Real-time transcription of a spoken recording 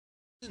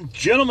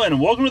Gentlemen,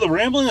 welcome to the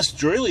Rambling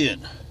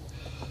Australian.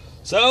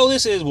 So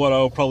this is what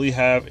I'll probably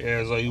have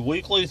as a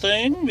weekly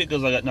thing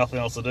because I got nothing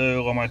else to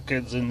do while my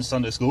kids in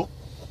Sunday school.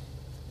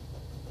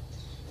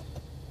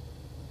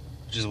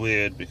 Which is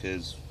weird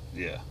because,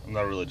 yeah, I'm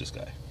not a religious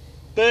guy.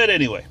 But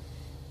anyway.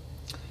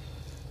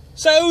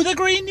 So, the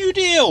Green New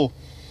Deal.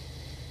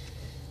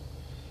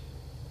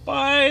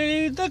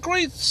 By the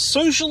great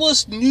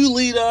socialist new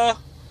leader,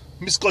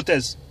 Miss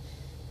Cortez.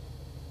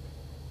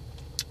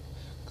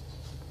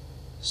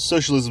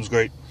 Socialism's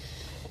great.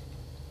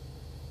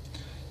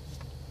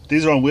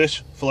 These are on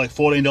Wish for like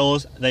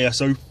 $14. They are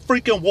so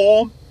freaking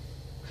warm.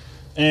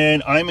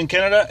 And I'm in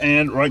Canada,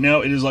 and right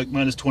now it is like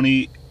minus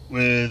 20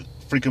 with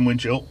freaking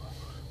wind chill.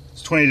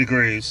 It's 20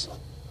 degrees.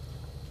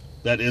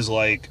 That is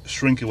like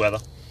shrinky weather.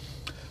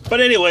 But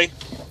anyway,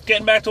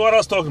 getting back to what I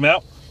was talking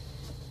about.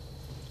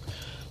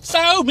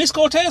 So, Miss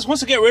Cortez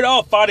wants to get rid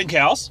of fighting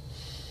cows.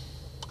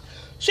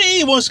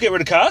 She wants to get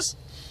rid of cars.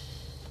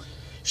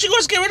 She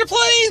wants to get rid of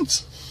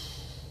planes.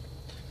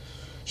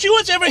 She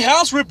wants every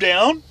house ripped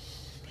down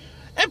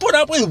and put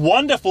up with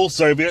wonderful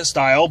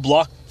Soviet-style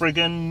block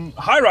friggin'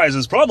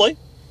 high-rises, probably.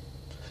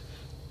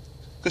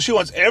 Because she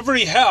wants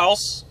every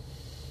house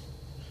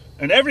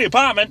and every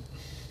apartment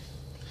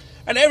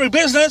and every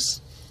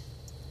business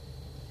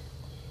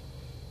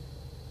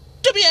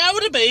to be able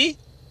to be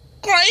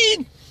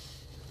green.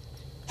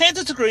 Hence,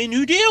 it's a Green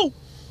New Deal.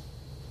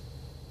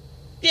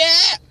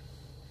 Yeah.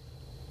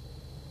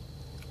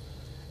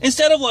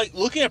 Instead of, like,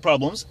 looking at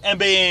problems and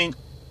being,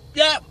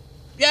 yeah,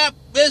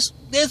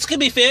 this can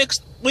be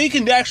fixed. We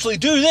can actually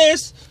do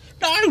this.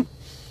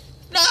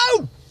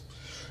 No.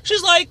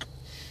 She's like,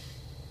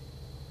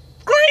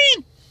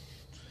 green.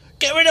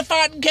 Get rid of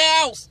fighting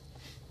cows.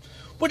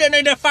 We don't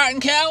need no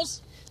fighting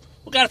cows.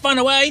 We gotta find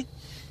a way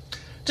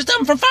to stop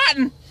them from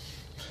fighting.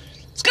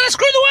 It's gonna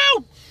screw the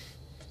world.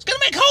 It's gonna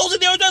make holes in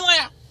the ozone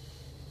layer.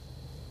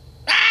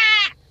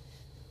 Ah!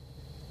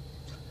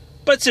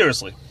 But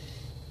seriously,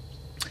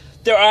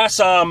 there are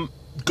some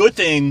good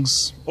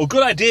things or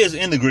good ideas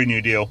in the Green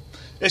New Deal.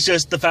 It's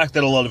just the fact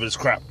that a lot of it is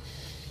crap.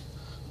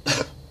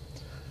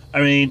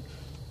 I mean,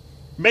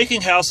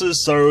 making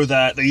houses so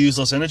that they use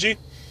less energy,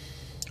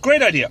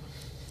 great idea.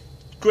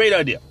 Great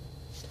idea.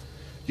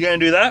 You're going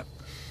to do that?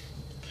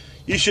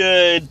 You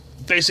should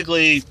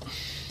basically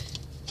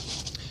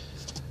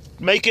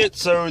make it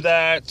so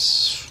that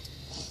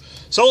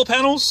solar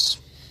panels,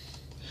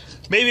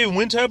 maybe even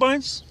wind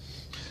turbines,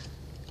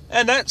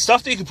 and that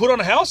stuff that you can put on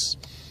a house,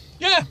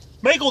 yeah,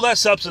 make all that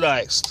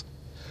subsidized.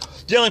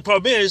 The only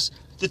problem is,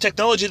 the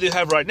technology they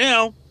have right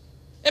now,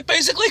 it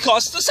basically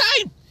costs the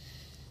same.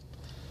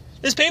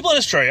 There's people in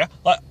Australia,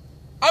 like,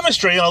 I'm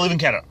Australian, I live in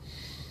Canada.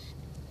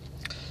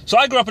 So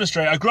I grew up in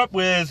Australia, I grew up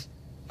with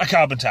a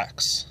carbon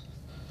tax.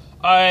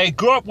 I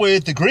grew up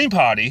with the Green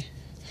Party,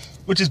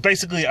 which is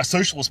basically a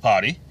socialist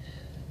party,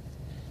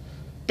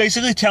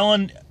 basically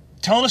telling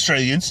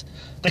Australians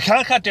they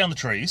can't cut down the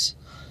trees,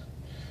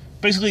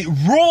 basically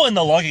ruin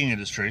the logging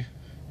industry,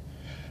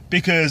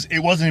 because it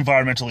wasn't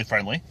environmentally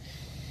friendly,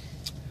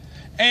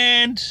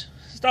 and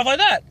stuff like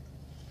that.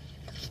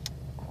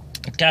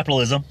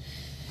 Capitalism.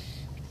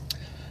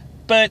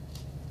 But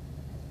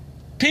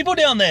people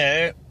down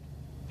there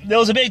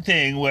was a big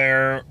thing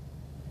where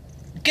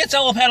get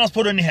solar panels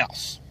put in your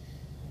house.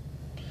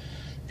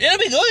 It'll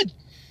be good.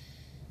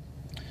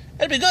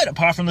 It'll be good,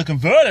 apart from the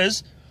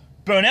converters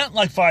burn out in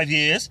like 5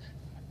 years,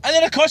 and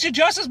then it costs you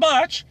just as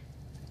much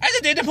as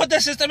it did to put the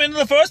system in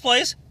the first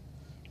place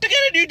to get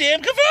a new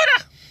damn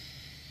converter.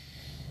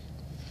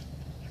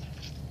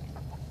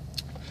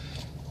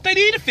 They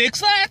need to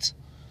fix that.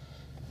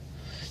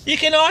 You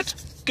cannot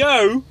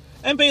go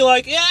and be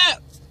like, yeah,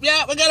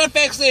 we're going to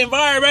fix the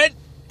environment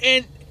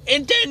in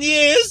 10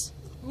 years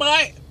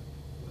by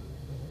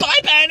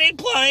banning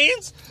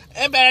planes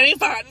and banning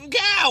fighting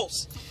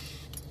cows.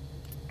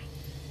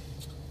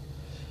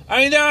 I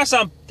mean, there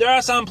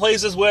are some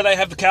places where they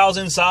have the cows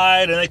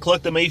inside and they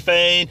collect the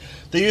methane.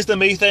 They use the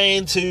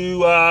methane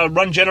to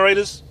run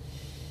generators.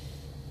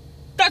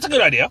 That's a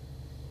good idea.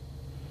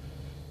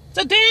 It's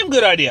a damn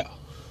good idea.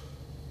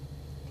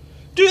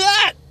 Do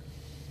that.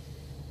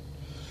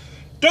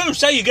 Don't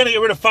say you're going to get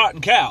rid of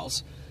farting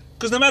cows,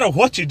 because no matter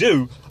what you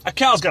do, a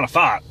cow's going to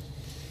fart.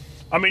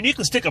 I mean, you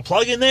can stick a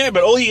plug in there,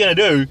 but all you're going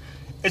to do,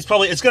 it's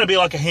going to be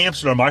like a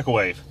hamster in a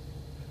microwave.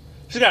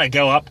 It's going to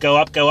go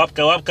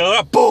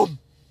up, boom.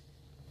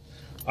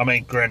 I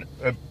mean, granted,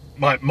 it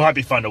might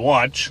be fun to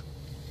watch.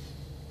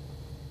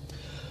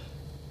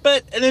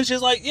 But, and then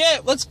she's like, yeah,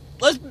 let's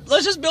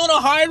just build a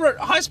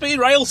high-speed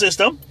rail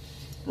system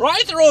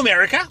right through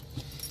America.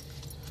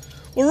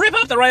 We'll rip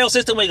up the rail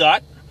system we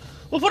got.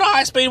 We'll put a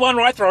high-speed one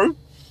right through.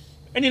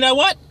 And you know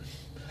what?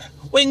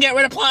 We can get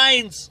rid of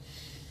planes.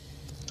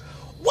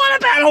 What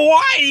about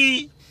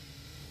Hawaii?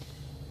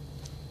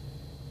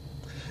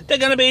 They're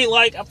going to be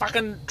like a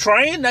fucking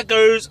train that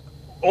goes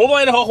all the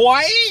way to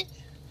Hawaii?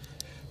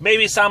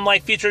 Maybe some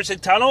like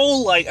futuristic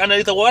tunnel, like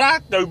underneath the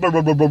water?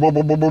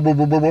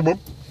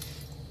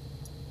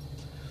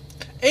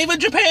 Even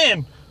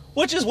Japan,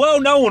 which is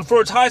well known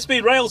for its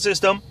high-speed rail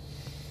system,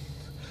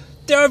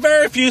 there are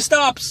very few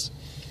stops.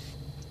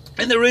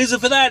 And the reason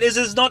for that is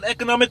it's not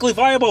economically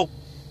viable.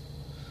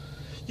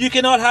 You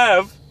cannot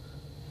have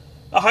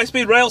a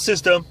high-speed rail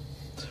system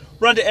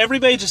run to every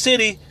major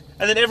city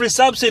and then every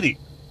sub-city.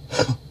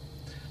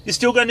 You're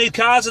still going to need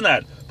cars in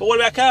that. But what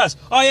about cars?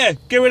 Oh yeah,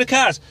 get rid of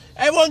cars.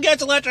 Everyone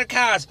gets electric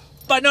cars,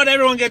 but not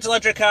everyone gets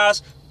electric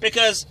cars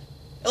because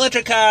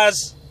electric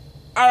cars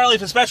are only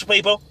for special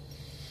people.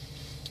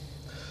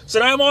 So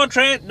no more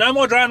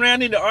driving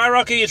around into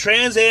IROC or your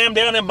Trans Am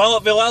down in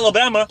Mulletville,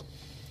 Alabama.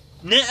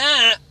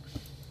 Nuh-uh.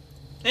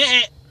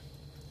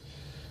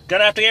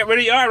 Gonna have to get rid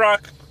of your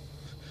IROC.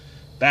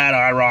 Bad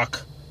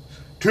IROC.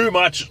 Too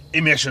much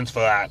emissions for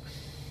that.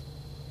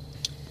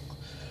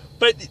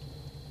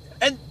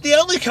 And the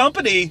only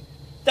company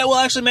that will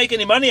actually make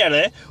any money out of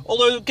it,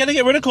 although gonna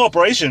get rid of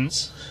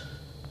corporations,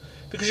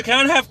 because you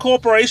can't have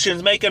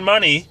corporations making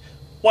money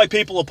while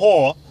people are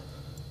poor,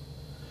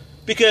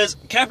 because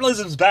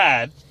capitalism's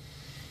bad.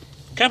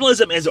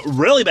 Capitalism is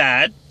really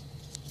bad.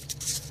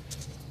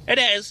 It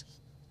is,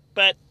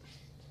 but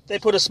they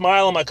put a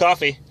smile on my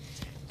coffee,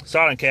 so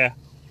I don't care.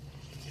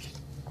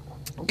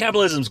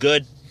 Capitalism's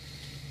good.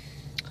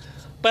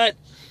 But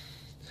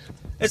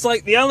it's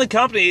like the only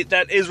company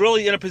that is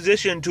really in a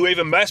position to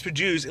even mass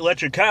produce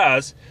electric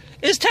cars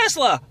is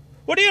Tesla.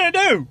 What are you going to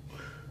do?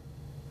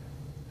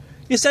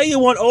 You say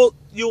you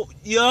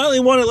only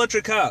want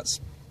electric cars.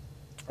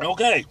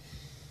 Okay.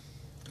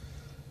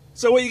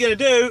 So what you're going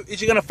to do is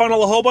you're going to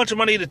funnel a whole bunch of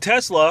money to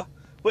Tesla,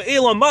 where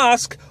Elon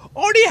Musk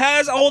already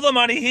has all the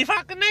money he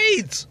fucking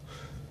needs.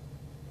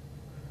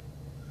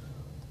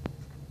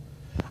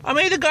 I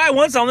mean, the guy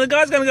wants something, the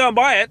guy's going to go and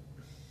buy it.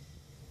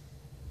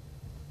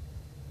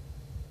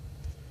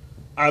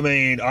 I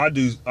mean, I'd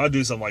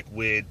do some like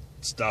weird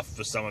stuff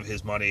for some of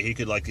his money. He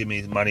could like give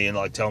me money and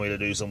like tell me to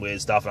do some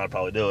weird stuff, and I'd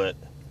probably do it.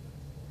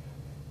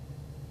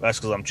 That's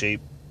because I'm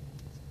cheap.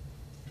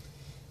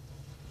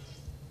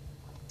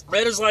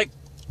 But it's like,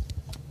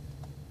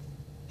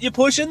 you're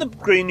pushing the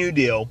Green New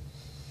Deal.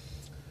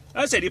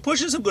 As I said, you're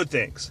pushing some good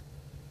things.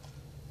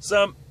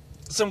 Some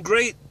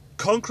great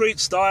concrete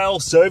style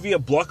Soviet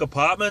block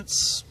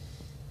apartments.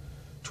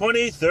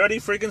 20, 30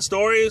 freaking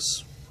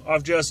stories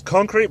of just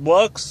concrete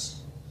blocks.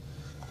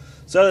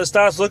 So that it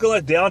starts looking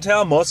like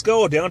downtown Moscow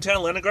or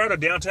downtown Leningrad or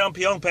downtown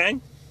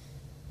Pyongyang.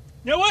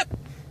 You know what?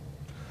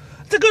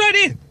 It's a good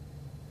idea.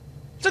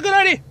 It's a good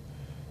idea.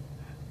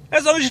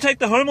 As long as you take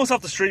the homeless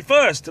off the street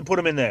first and put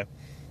them in there.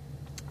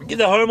 Give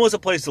the homeless a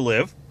place to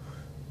live.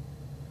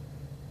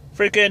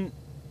 Freaking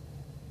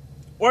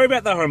worry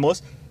about the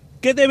homeless.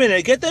 Get them in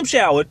there. Get them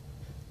showered.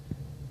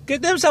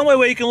 Get them somewhere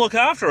where you can look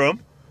after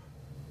them.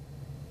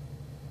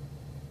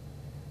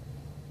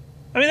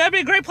 I mean, that'd be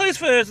a great place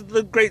for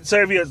the great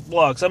Soviet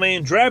blocks. I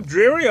mean, drab,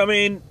 dreary, I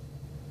mean,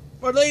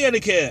 what are they going to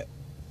care?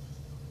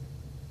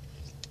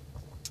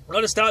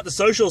 Got to start the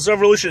socialist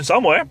revolution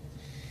somewhere.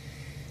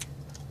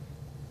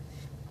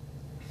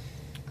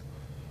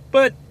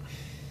 But,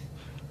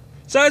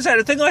 so I said,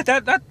 a thing like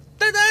that's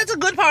a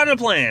good part of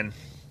the plan.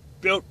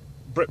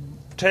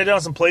 Tear down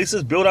some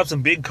places, build up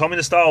some big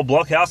communist-style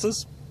block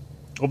houses,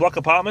 or block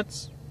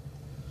apartments,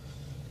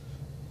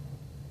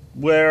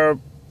 where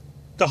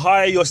the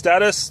higher your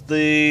status,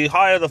 the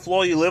higher the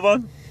floor you live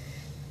on.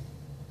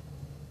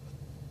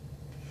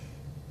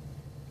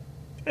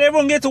 And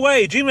everyone gets a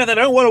wage, even if they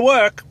don't want to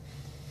work.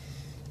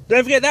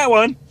 Don't forget that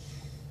one.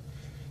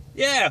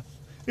 Yeah,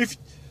 if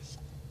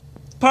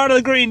part of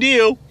the Green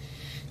Deal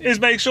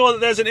is make sure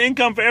that there's an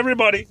income for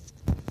everybody.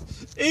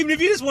 Even if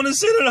you just want to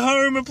sit at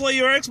home and play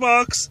your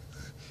Xbox,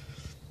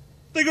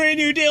 the Green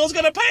New Deal is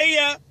going to pay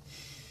you.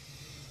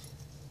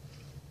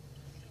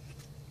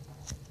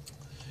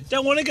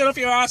 Don't want to get off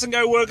your ass and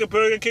go work at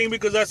Burger King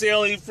because that's the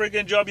only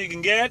freaking job you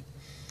can get?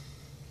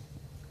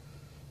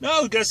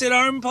 No, go sit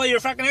at home and play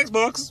your fucking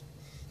Xbox.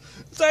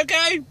 It's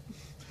okay.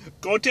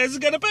 Cortez is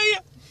going to pay you.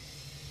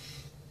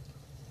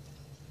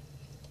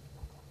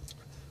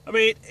 I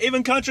mean,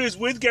 even countries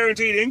with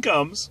guaranteed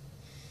incomes,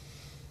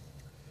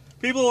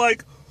 people are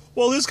like,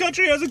 well, this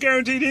country has a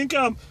guaranteed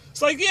income.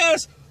 It's like,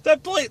 yes,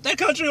 that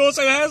country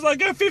also has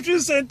like a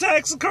 50%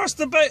 tax across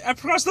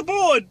the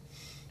board.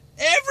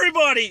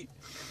 Everybody.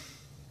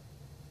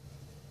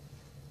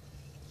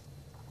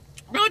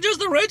 Not just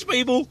the rich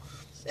people.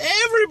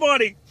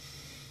 Everybody.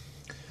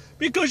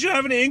 Because you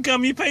have an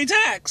income, you pay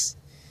tax.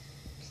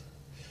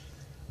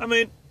 I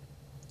mean,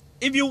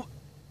 if you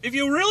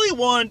really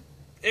want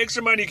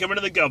extra money coming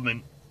to the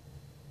government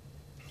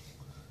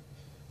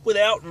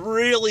without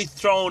really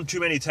throwing too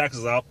many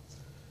taxes up,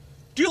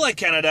 do like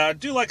Canada,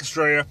 do like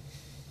Australia,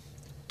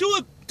 do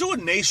a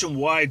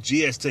nationwide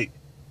GST,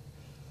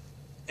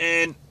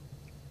 and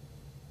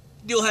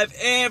you'll have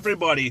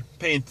everybody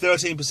paying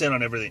 13%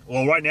 on everything.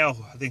 Well, right now,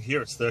 I think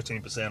here it's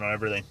 13% on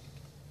everything,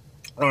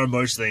 or on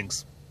most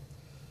things.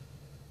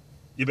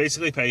 You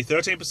basically pay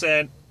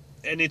 13%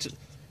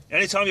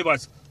 anytime you buy,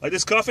 like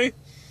this coffee,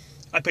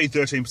 I paid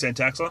 13%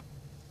 tax on.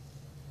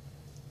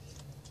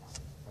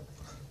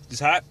 This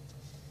hat,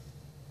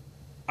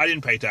 I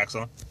didn't pay tax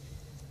on.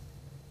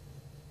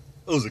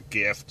 It was a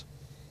gift.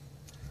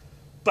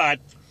 But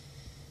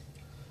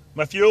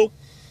my fuel.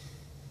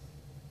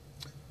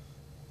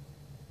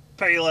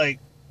 Pay like,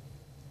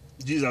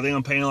 geez, I think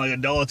I'm paying like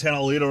 $1.10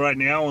 a litre right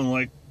now, and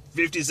like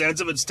 50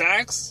 cents of it's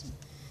tax.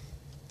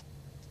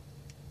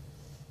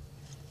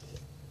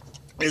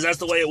 Is that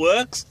the way it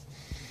works?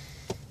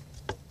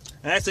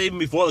 And that's even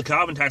before the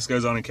carbon tax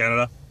goes on in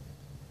Canada.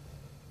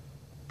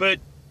 But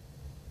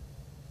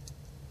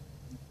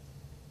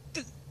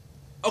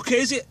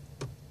okay, see,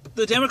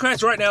 the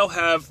Democrats right now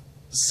have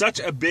such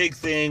a big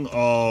thing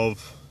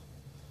of,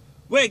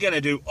 we're going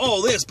to do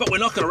all this, but we're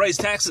not going to raise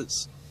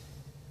taxes.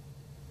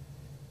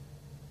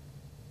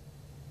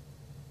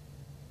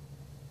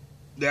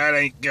 That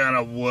ain't going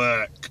to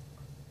work.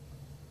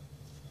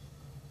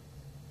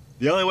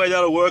 The only way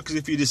that'll work is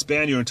if you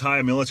disband your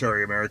entire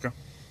military, America.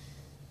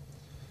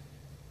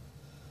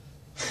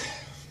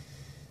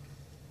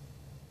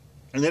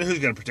 And then who's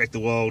going to protect the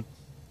world?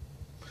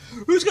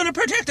 Who's going to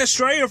protect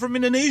Australia from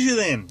Indonesia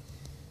then?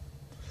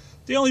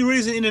 The only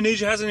reason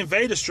Indonesia hasn't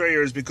invaded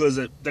Australia is because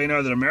they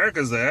know that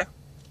America's there.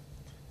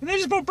 And they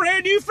just bought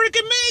brand new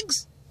freaking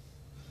MiGs.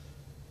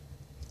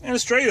 And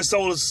Australia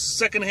sold us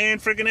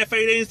second-hand freaking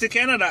F-18s to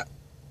Canada.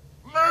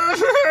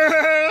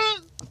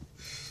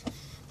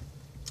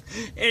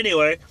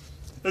 Anyway,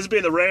 this has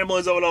been the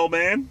ramblings of an old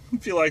man.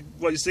 If you like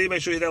what you see,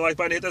 make sure you hit that like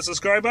button, hit that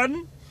subscribe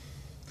button.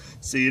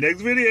 See you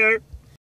next video.